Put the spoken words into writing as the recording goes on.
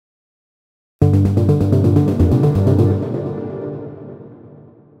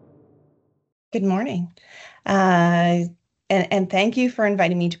Good morning. Uh, and thank you for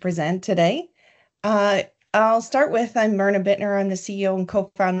inviting me to present today. Uh, I'll start with I'm Myrna Bittner. I'm the CEO and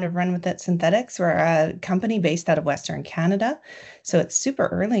co-founder of RunWithiT Synthetics. We're a company based out of Western Canada. So it's super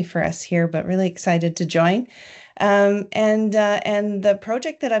early for us here, but really excited to join. And the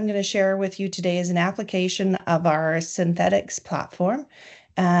project that I'm going to share with you today is an application of our synthetics platform,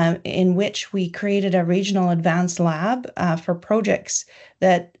 in which we created a regional advanced lab for projects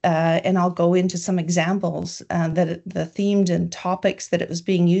and I'll go into some examples that the themed and topics that it was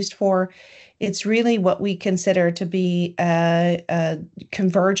being used for. It's really what we consider to be a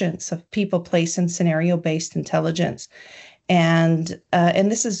convergence of people, place, and scenario-based intelligence. And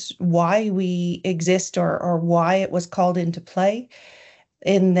this is why we exist, or why it was called into play,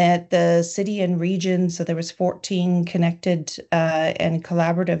 in that the city and region, so there was 14 connected and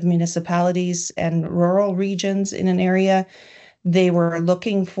collaborative municipalities and rural regions in an area. They were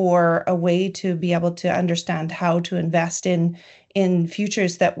looking for a way to be able to understand how to invest in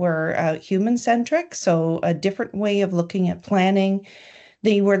futures that were human-centric, so a different way of looking at planning.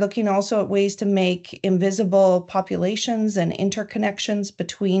 They were looking also at ways to make invisible populations and interconnections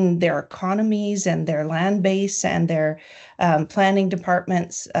between their economies and their land base and their planning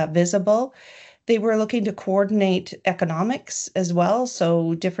departments visible. They were looking to coordinate economics as well,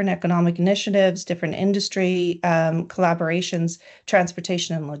 so different economic initiatives, different industry collaborations,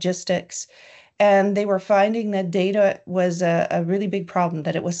 transportation and logistics. And they were finding that data was a really big problem,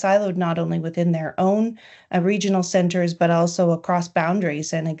 that it was siloed not only within their own regional centers, but also across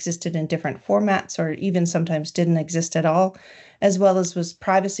boundaries and existed in different formats, or even sometimes didn't exist at all, as well as was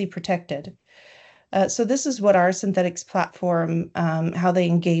privacy protected. So this is what our synthetics platform, how they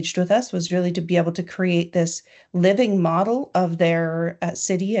engaged with us, was really to be able to create this living model of their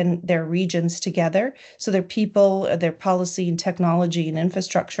city and their regions together. So their people, their policy and technology and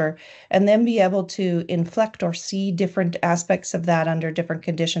infrastructure, and then be able to inflect or see different aspects of that under different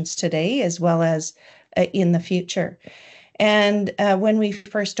conditions today, as well as in the future. And when we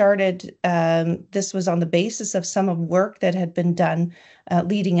first started, this was on the basis of some of work that had been done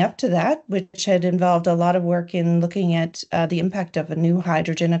leading up to that, which had involved a lot of work in looking at the impact of a new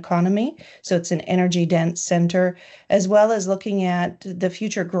hydrogen economy. So it's an energy dense center, as well as looking at the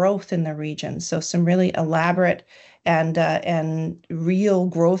future growth in the region. So some really elaborate and real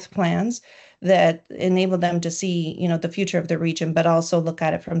growth plans that enable them to see, the future of the region, but also look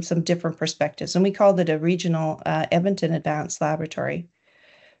at it from some different perspectives. And we called it a regional Edmonton Advanced Laboratory.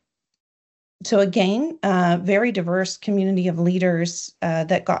 So again, very diverse community of leaders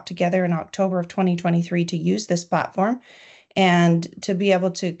that got together in October of 2023 to use this platform and to be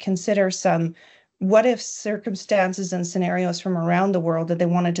able to consider some what if circumstances and scenarios from around the world that they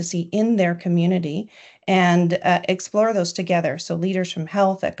wanted to see in their community, and explore those together. So leaders from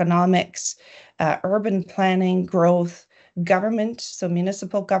health, economics, urban planning, growth, government, so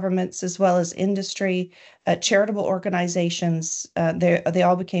municipal governments, as well as industry, charitable organizations, they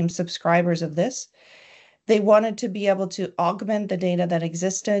all became subscribers of this. They wanted to be able to augment the data that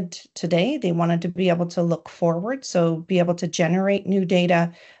existed today. They wanted to be able to look forward, so be able to generate new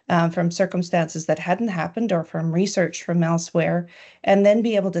data from circumstances that hadn't happened or from research from elsewhere, and then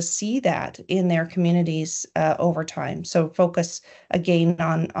be able to see that in their communities over time. So focus again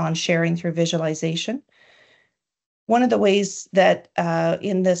on sharing through visualization. One of the ways that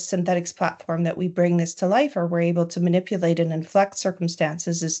in this synthetics platform that we bring this to life, or we're able to manipulate and inflect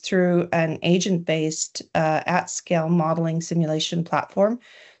circumstances, is through an agent-based at-scale modeling simulation platform.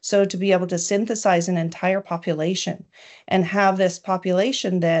 So to be able to synthesize an entire population and have this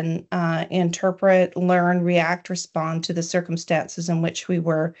population then interpret, learn, react, respond to the circumstances in which we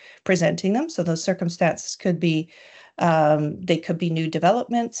were presenting them. So those circumstances could be they could be new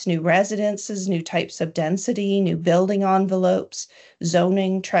developments, new residences, new types of density, new building envelopes,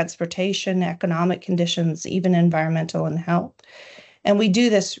 zoning, transportation, economic conditions, even environmental and health. And we do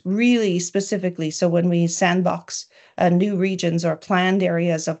this really specifically. So when we sandbox new regions or planned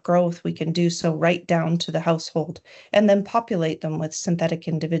areas of growth, we can do so right down to the household and then populate them with synthetic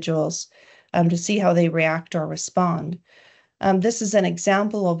individuals to see how they react or respond. This is an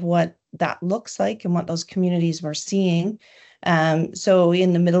example of what that looks like and what those communities were seeing. So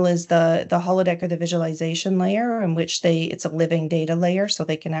in the middle is the holodeck, or the visualization layer, in which it's a living data layer, so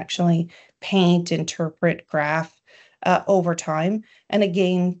they can actually paint, interpret, graph over time. And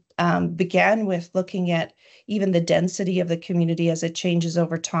again, began with looking at even the density of the community as it changes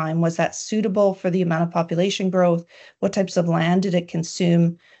over time. Was that suitable for the amount of population growth? What types of land did it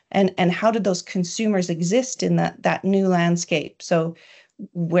consume? And how did those consumers exist in that new landscape? So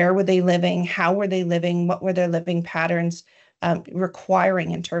where were they living? How were they living? What were their living patterns?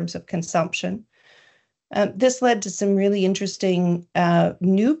 requiring in terms of consumption. This led to some really interesting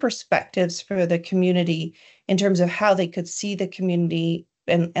new perspectives for the community in terms of how they could see the community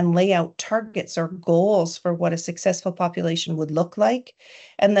and lay out targets or goals for what a successful population would look like.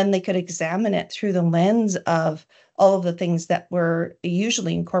 And then they could examine it through the lens of all of the things that were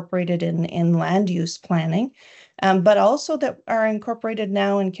usually incorporated in land use planning, but also that are incorporated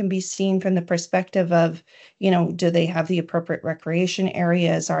now and can be seen from the perspective of, do they have the appropriate recreation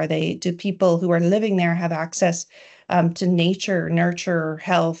areas? Do people who are living there have access to nature, nurture,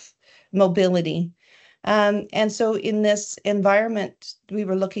 health, mobility? And so in this environment, we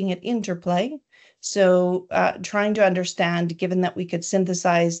were looking at interplay. So trying to understand, given that we could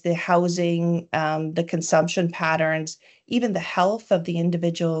synthesize the housing, the consumption patterns, even the health of the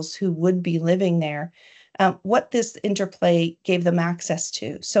individuals who would be living there, what this interplay gave them access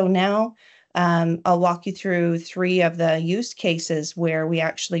to. So now I'll walk you through 3 of the use cases where we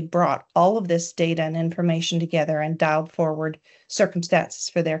actually brought all of this data and information together and dialed forward circumstances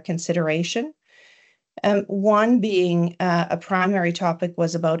for their consideration. One being a primary topic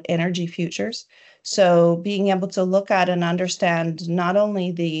was about energy futures. So being able to look at and understand not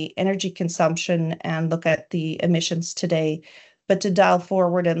only the energy consumption and look at the emissions today, but to dial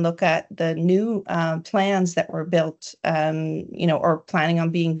forward and look at the new plans that were built, or planning on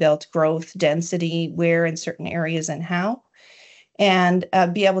being built, growth, density, where in certain areas and how, and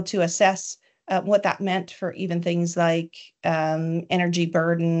be able to assess what that meant for even things like energy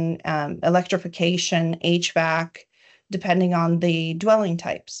burden, electrification, HVAC, depending on the dwelling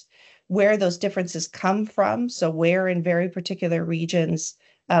types, where those differences come from. So where in very particular regions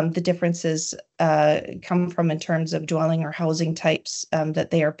the differences come from in terms of dwelling or housing types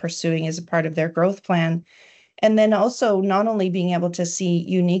that they are pursuing as a part of their growth plan. And then also not only being able to see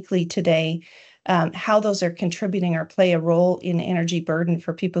uniquely today how those are contributing or play a role in energy burden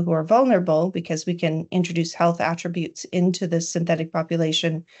for people who are vulnerable, because we can introduce health attributes into the synthetic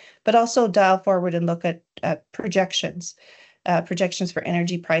population, but also dial forward and look at projections for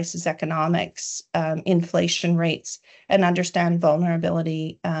energy prices, economics, inflation rates, and understand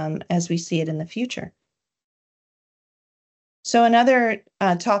vulnerability as we see it in the future. So another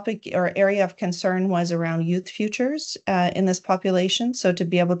topic or area of concern was around youth futures in this population. So to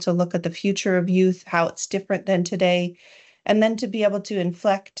be able to look at the future of youth, how it's different than today, and then to be able to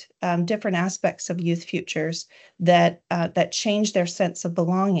inflect different aspects of youth futures that change their sense of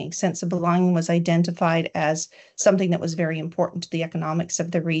belonging. Sense of belonging was identified as something that was very important to the economics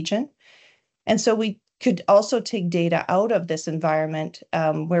of the region. And so we could also take data out of this environment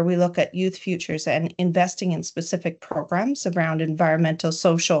where we look at youth futures and investing in specific programs around environmental,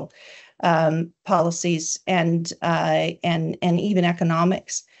 social policies and even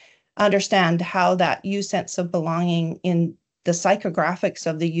economics. Understand how that youth sense of belonging in the psychographics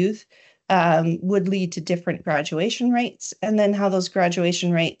of the youth would lead to different graduation rates, and then how those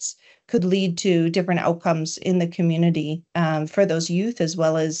graduation rates could lead to different outcomes in the community for those youth, as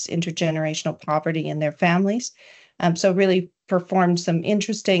well as intergenerational poverty in their families. So really performed some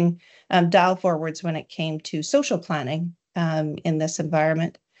interesting dial forwards when it came to social planning in this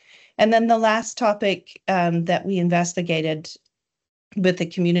environment. And then the last topic that we investigated with the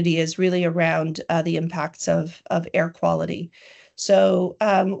community is really around the impacts of air quality. So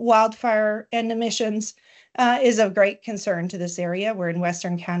wildfire and emissions is of great concern to this area. We're in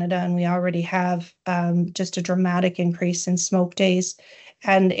Western Canada, and we already have just a dramatic increase in smoke days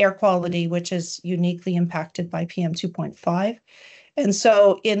and air quality, which is uniquely impacted by PM 2.5. And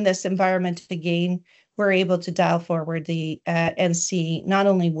so in this environment, again, we're able to dial forward and see not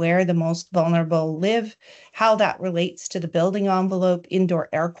only where the most vulnerable live, how that relates to the building envelope, indoor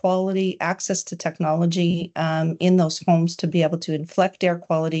air quality, access to technology in those homes to be able to inflect air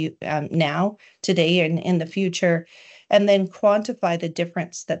quality now, today, and in the future, and then quantify the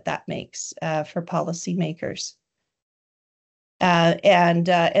difference that makes for policymakers.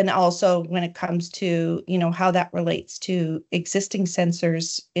 And also when it comes to, how that relates to existing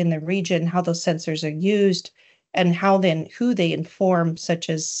sensors in the region, how those sensors are used, and who they inform, such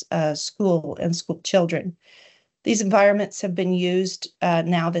as school and school children. These environments have been used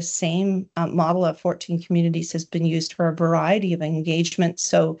now. The same model of 14 communities has been used for a variety of engagements.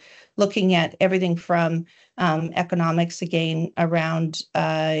 So looking at everything from economics, again, around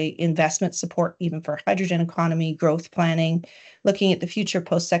investment support, even for hydrogen economy, growth planning, looking at the future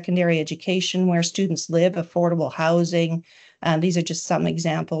post-secondary education, where students live, affordable housing. These are just some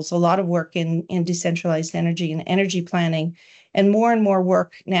examples. A lot of work in decentralized energy and energy planning, and more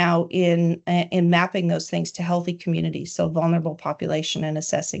work now in mapping those things to healthy communities, so vulnerable population and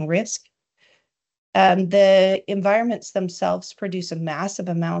assessing risk. The environments themselves produce a massive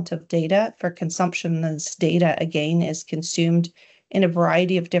amount of data for consumption. This data, again, is consumed in a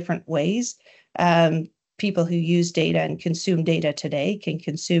variety of different ways. People who use data and consume data today can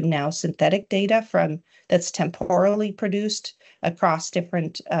consume now synthetic data that's temporally produced across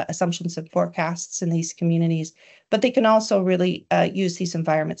different assumptions and forecasts in these communities. But they can also really use these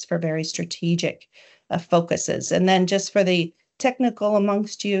environments for very strategic focuses. And then just for the technical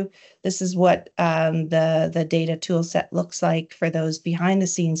amongst you, this is what the data tool set looks like for those behind the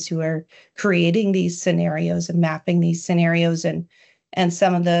scenes who are creating these scenarios and mapping these scenarios, and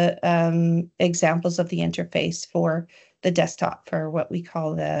some of the examples of the interface for the desktop for what we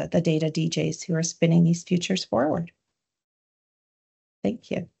call the data DJs who are spinning these futures forward. Thank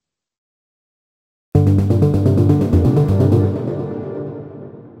you.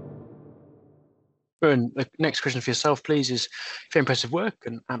 And the next question for yourself, please, is very impressive work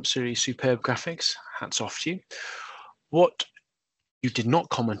and absolutely superb graphics. Hats off to you. What you did not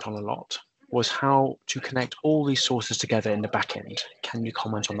comment on a lot was how to connect all these sources together in the back end. Can you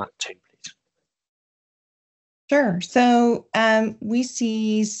comment on that too, please? Sure. So we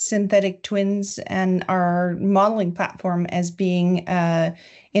see synthetic twins and our modeling platform as being an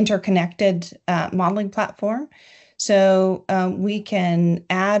interconnected modeling platform. So we can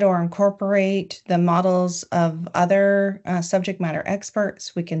add or incorporate the models of other subject matter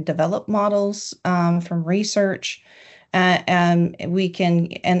experts. We can develop models from research. And we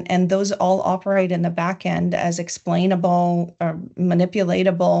can, and those all operate in the back end as explainable or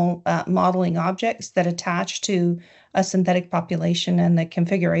manipulatable modeling objects that attach to a synthetic population and the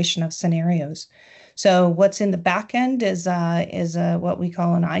configuration of scenarios. So what's in the back end is what we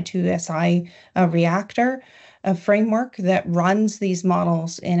call an I2SI reactor, a framework that runs these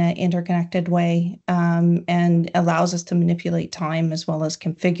models in an interconnected way and allows us to manipulate time as well as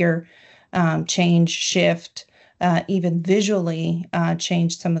configure, change, shift, even visually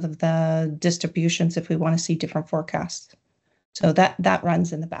change some of the distributions if we want to see different forecasts. So that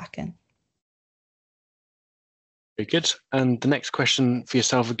runs in the back end. Very good. And the next question for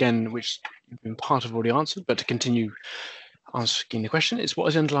yourself again, which you've been part of already answered, but to continue asking the question is, what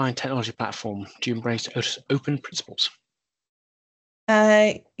is the underlying technology platform? Do you embrace open principles?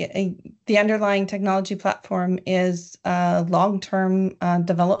 The underlying technology platform is long-term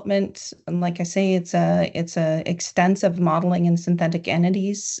development. And like I say, it's a extensive modeling and synthetic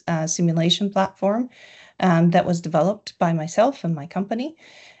entities simulation platform that was developed by myself and my company.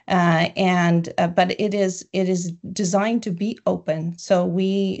 But it is designed to be open. So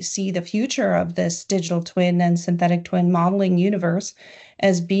we see the future of this digital twin and synthetic twin modeling universe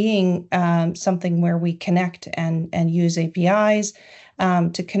as being something where we connect and use APIs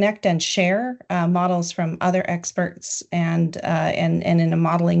to connect and share models from other experts, and in a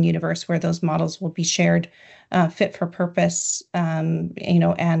modeling universe where those models will be shared, fit for purpose,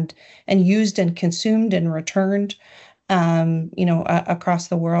 and used and consumed and returned, across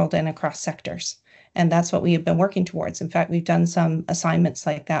the world and across sectors. And that's what we have been working towards. In fact, we've done some assignments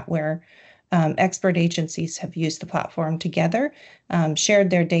like that where expert agencies have used the platform together, shared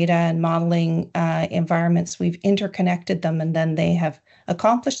their data and modeling environments. We've interconnected them, and then they have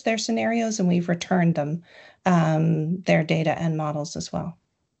accomplished their scenarios, and we've returned them their data and models as well.